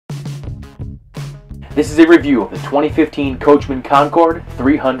This is a review of the 2015 Coachmen Concord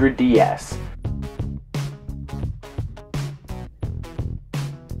 300DS.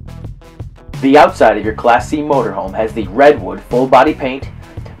 The outside of your Class C motorhome has the redwood full body paint,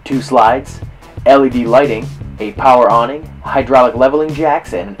 2 slides, LED lighting, a power awning, hydraulic leveling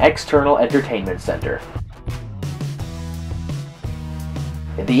jacks, and an external entertainment center.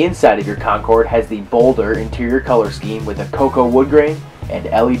 The inside of your Concord has the boulder interior color scheme with a cocoa wood grain and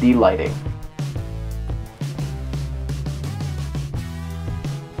LED lighting.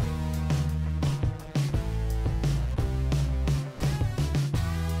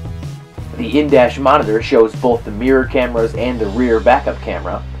 The in-dash monitor shows both the mirror cameras and the rear backup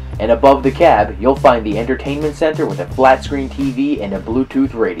camera, and above the cab you'll find the entertainment center with a flat-screen TV and a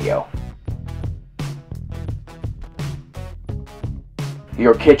Bluetooth radio.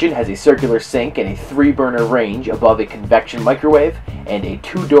 Your kitchen has a circular sink and a 3-burner range above a convection microwave and a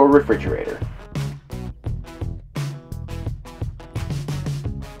 2-door refrigerator.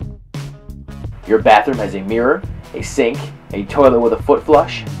 Your bathroom has a mirror, a sink, a toilet with a foot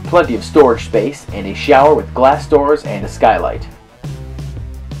flush, plenty of storage space, and a shower with glass doors and a skylight.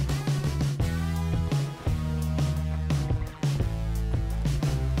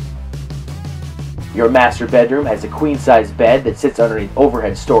 Your master bedroom has a queen-size bed that sits underneath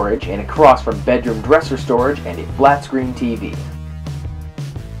overhead storage and across from bedroom dresser storage and a flat-screen TV.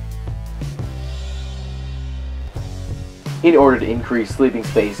 In order to increase sleeping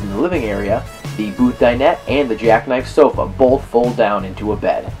space in the living area, the booth dinette and the jackknife sofa both fold down into a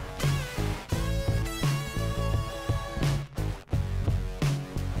bed.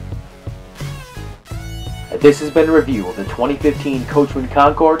 This has been a review of the 2015 Coachmen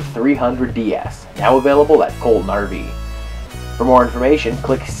Concord 300DS, now available at Colton RV. For more information,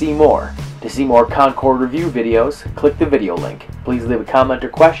 click See More. To see more Concord review videos, click the video link. Please leave a comment or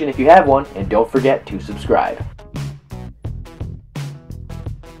question if you have one, and don't forget to subscribe.